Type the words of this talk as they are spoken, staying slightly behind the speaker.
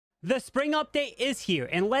The spring update is here,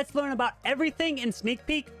 and let's learn about everything in sneak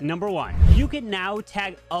peek number 1. You can now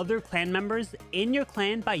tag other clan members in your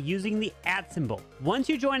clan by using the @ symbol. Once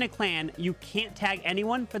you join a clan, you can't tag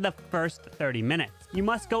anyone for the first 30 minutes. You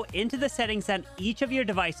must go into the settings on each of your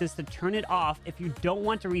devices to turn it off if you don't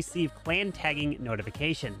want to receive clan tagging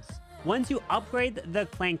notifications. Once you upgrade the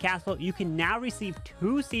clan castle, you can now receive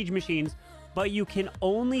 2 siege machines, but you can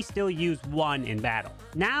only still use 1 in battle.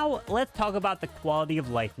 Now, let's talk about the quality of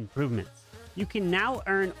life improvements. You can now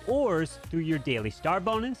earn ores through your daily star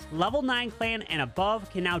bonus. Level 9 clan and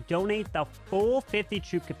above can now donate the full 50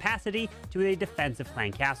 troop capacity to a defensive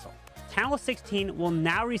clan castle. Channel 16 will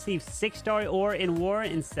now receive 6-star ore in war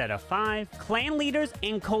instead of 5. Clan leaders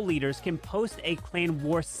and co-leaders can post a clan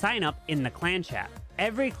war sign-up in the clan chat.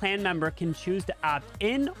 Every clan member can choose to opt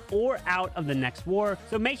in or out of the next war,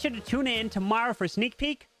 so make sure to tune in tomorrow for sneak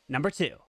peek number 2.